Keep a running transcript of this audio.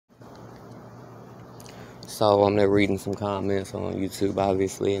So I'm there reading some comments on YouTube,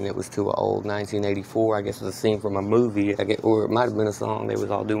 obviously, and it was to an old 1984. I guess it was a scene from a movie. Or it might have been a song. They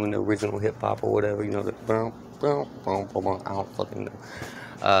was all doing the original hip hop or whatever. You know, the boom, boom, boom, boom, boom. I don't fucking know.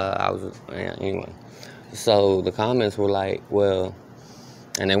 Anyway. So the comments were like, well,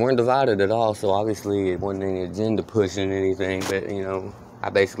 and they weren't divided at all. So obviously it wasn't any agenda pushing anything. But I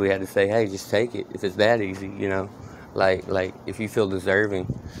basically had to say, hey, just take it if it's that easy. Like if you feel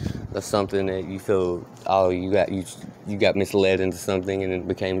deserving of something that you feel, you got misled into something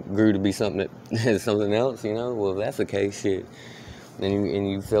and it grew to be something something else. Well, if that's the case, shit. And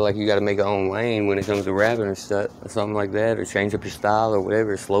you feel like you got to make your own lane when it comes to rapping or stuff, or something like that, or change up your style or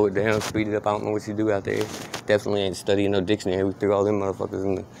whatever, slow it down, speed it up. I don't know what you do out there. Definitely ain't studying no dictionary. We threw all them motherfuckers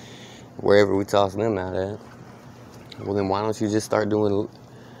in wherever we toss them out at. Well, then why don't you just start doing,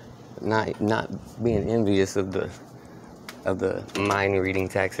 not being envious of the mind reading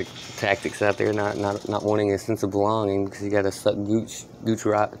tactics out there, not wanting a sense of belonging because you got to suck moose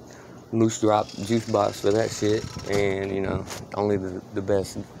drop juice box for that shit, and only the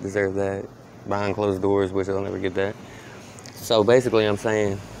best deserve that behind closed doors, which I'll never get that. So basically I'm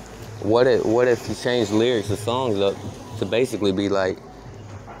saying, what if you change lyrics of songs up to basically be like,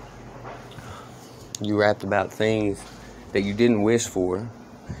 you rapped about things that you didn't wish for,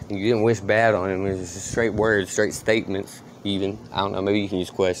 and you didn't wish bad on them. It was just straight words, straight statements. Even, I don't know, maybe you can use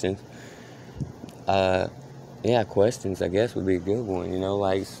questions. Questions, I guess, would be a good one.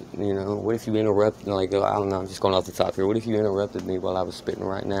 What if you interrupted, I don't know, I'm just going off the top here. What if you interrupted me while I was spitting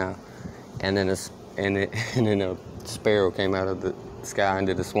right now, and then a sparrow came out of the sky and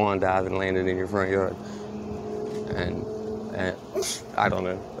did a swan dive and landed in your front yard? And I don't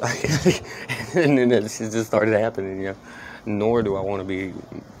know. And then that shit just started happening, Nor do I want to be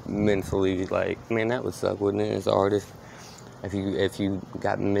mentally like, man, that would suck, wouldn't it, as an artist? If you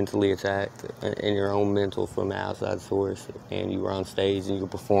got mentally attacked in your own mental from an outside source, and you were on stage and you were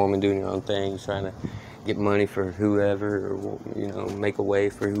performing, doing your own thing, trying to get money for whoever, or make a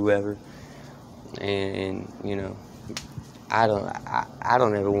way for whoever, and I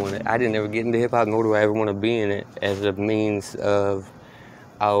don't ever want to. I didn't ever get into hip hop, nor do I ever want to be in it as a means of,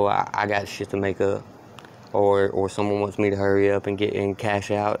 I got shit to make up, or someone wants me to hurry up and cash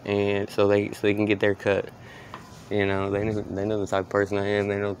out, and so they can get their cut. They know the type of person I am.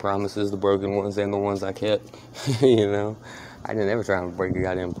 They know the promises, the broken ones, and the ones I kept. I didn't ever try to break a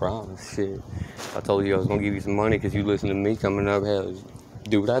goddamn promise. Shit. I told you I was going to give you some money because you listened to me coming up. Hell,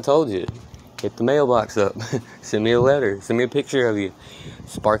 do what I told you. Hit the mailbox up. Send me a letter. Send me a picture of you.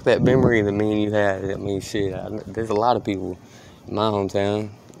 Spark that memory that me and you had. I mean, shit. There's a lot of people in my hometown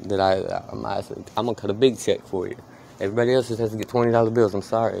that I'm going to cut a big check for you. Everybody else just has to get $20 bills. I'm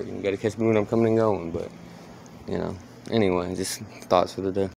sorry. You got to catch me when I'm coming and going, but... anyway, just thoughts for the day.